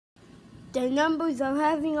The numbers are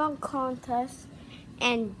having a contest,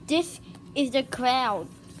 and this is the crowd.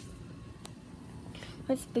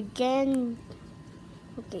 Let's begin.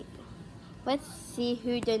 Okay, let's see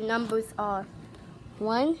who the numbers are.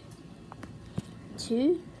 1,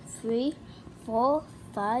 2, 3, 4,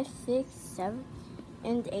 5, 6, 7,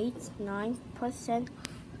 and 8, 9%,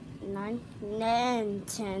 9,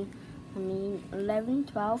 10. 11,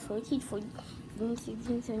 12, 13, 14, 15,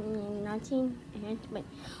 16, 17, 19, and 20.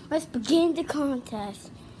 Let's begin the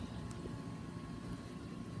contest.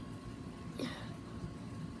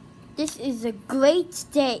 This is a great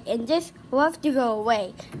day, and this will have to go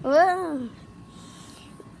away.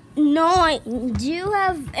 9. Do you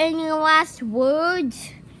have any last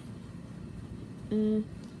words?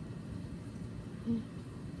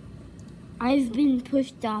 I've been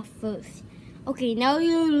pushed off first. Okay, now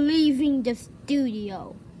you're leaving the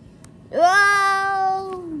studio.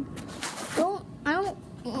 Oh! I don't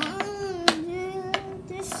want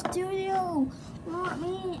this studio. Not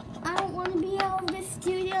me. I don't want to be out of this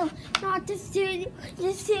studio. Not the studio.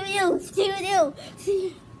 The studio.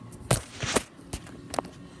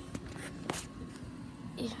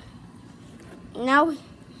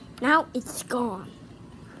 Now it's gone.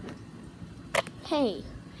 Hey,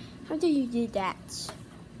 how did you do that?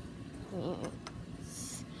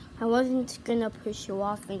 I wasn't gonna push you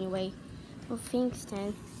off anyway. Well, thanks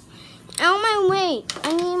then. Out of my way!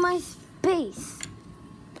 I need my space.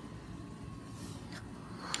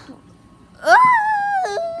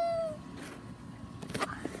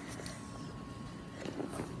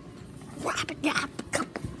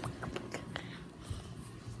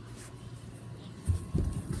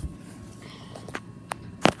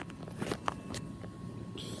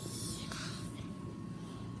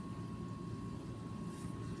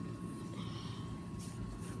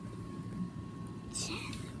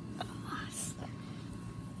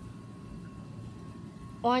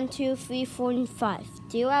 One, 2, 3, 4, and 5.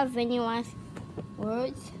 Do you have any last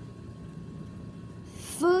words?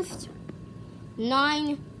 First,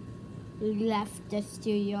 9 left the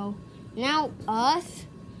studio. Now us.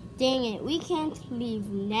 Dang it, we can't leave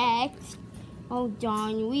next. Oh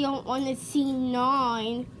darn, we don't want to see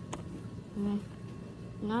 9.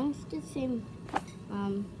 9's the same.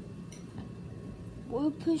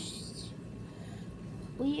 We're pushed.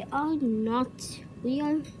 We are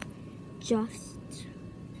just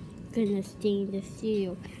gonna stay in the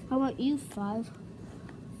studio. How about you, 5?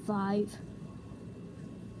 5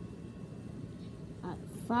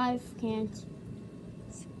 can't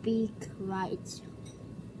speak right.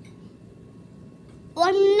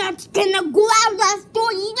 I'm not gonna grab that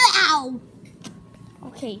story now.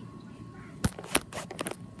 Okay.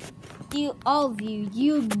 All of you,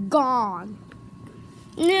 you're gone.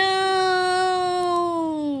 No.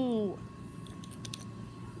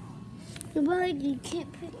 You keep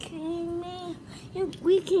picking me.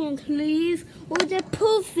 We can't leave. We're the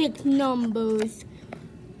perfect numbers.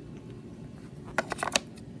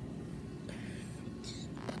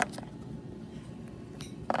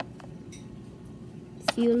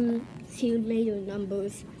 See you later,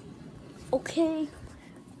 numbers. Okay.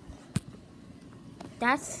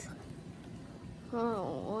 That's.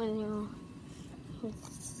 Oh no.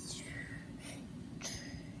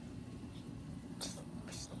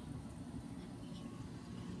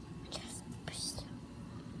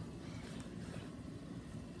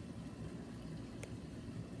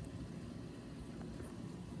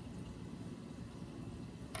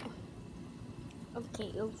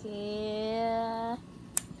 Okay.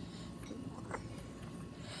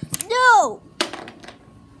 No!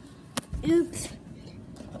 Oops.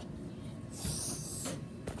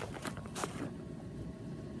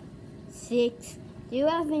 6. Do you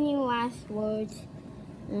have any last words?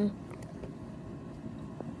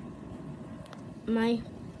 My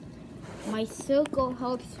circle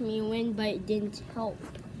helps me win, but it didn't help.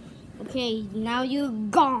 Okay, now you're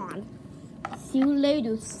gone. See you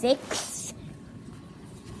later, 6.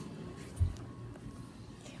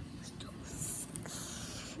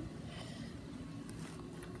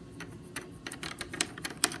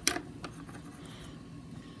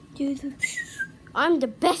 I'm the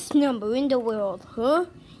best number in the world, huh?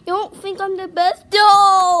 You don't think I'm the best?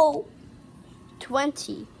 No!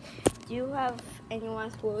 20. Do you have any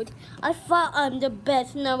last words? I thought I'm the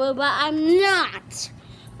best number, but I'm not.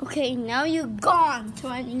 Okay, now you're gone,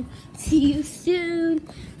 20. See you soon,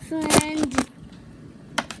 friend.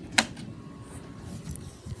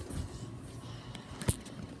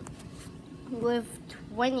 With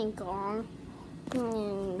 20 gone.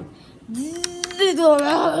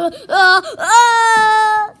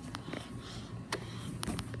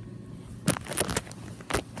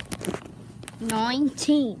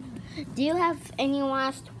 19. Do you have any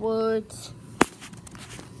last words?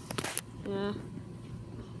 Yeah.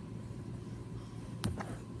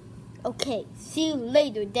 Okay, see you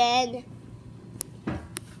later then.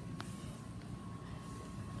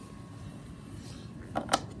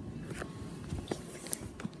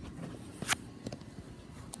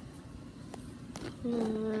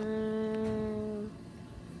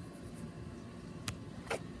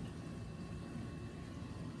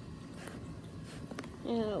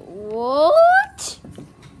 What?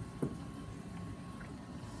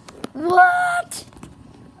 What?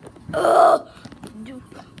 Oh,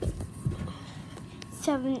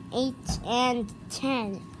 7, 8, and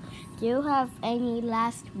 10. Do you have any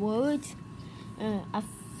last words? I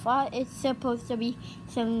thought it's supposed to be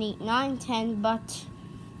 7, 8, 9, 10, but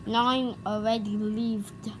 9 already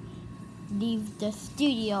leave the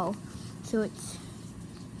studio, so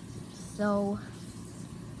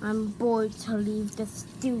I'm bored to leave the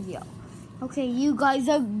studio. Okay, you guys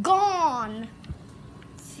are gone.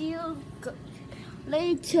 See you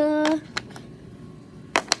later.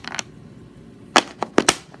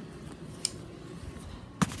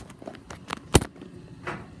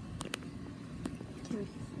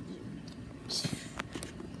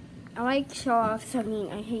 I like show-offs. I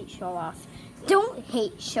mean, I hate show-offs. Don't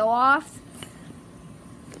hate show-offs.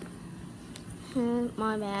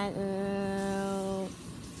 My bad. Oh!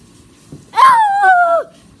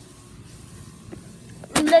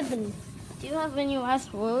 11. Do you have any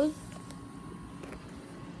last words?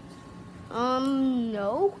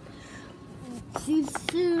 No. See you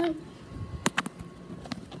soon.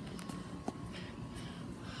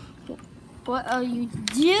 What are you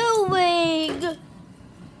doing?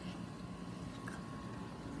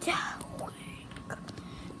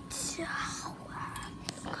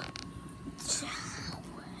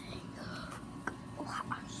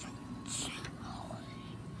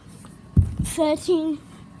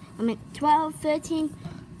 I mean 12, 13,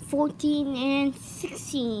 14, and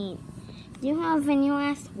 16. Do you have any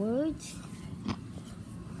last words?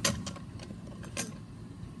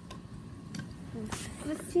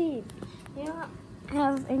 15. Do you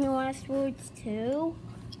have any last words too?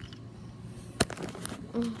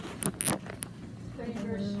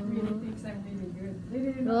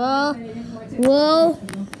 Well,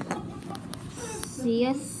 see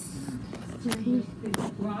us.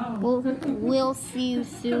 We'll see you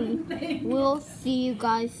soon. We'll see you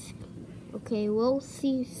guys. Okay, we'll see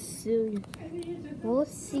you soon. We'll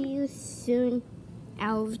see you soon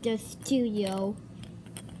out of the studio.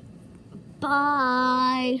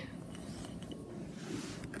 Bye.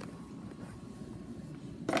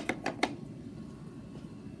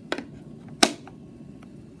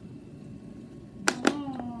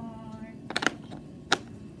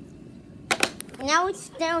 Now it's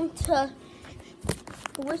down to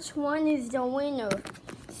which one is the winner,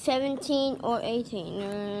 17 or 18?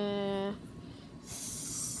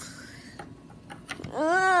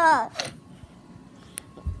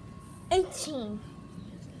 18.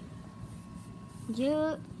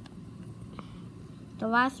 You, the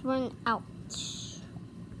last one out.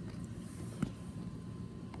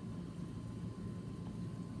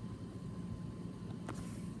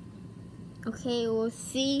 Okay, we'll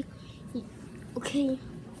see. Okay,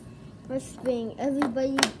 let's bring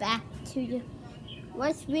everybody back to the.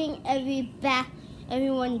 Let's bring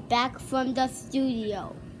everyone back from the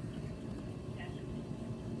studio.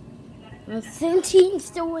 Well,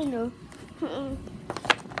 17's the winner.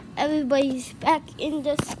 Everybody's back in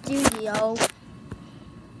the studio.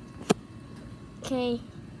 Okay.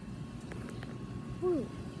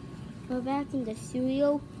 We're back in the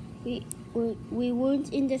studio. We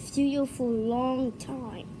weren't in the studio for a long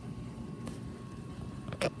time.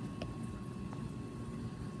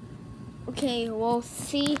 Okay, we'll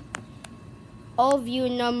see all of your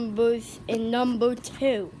numbers in number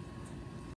 2.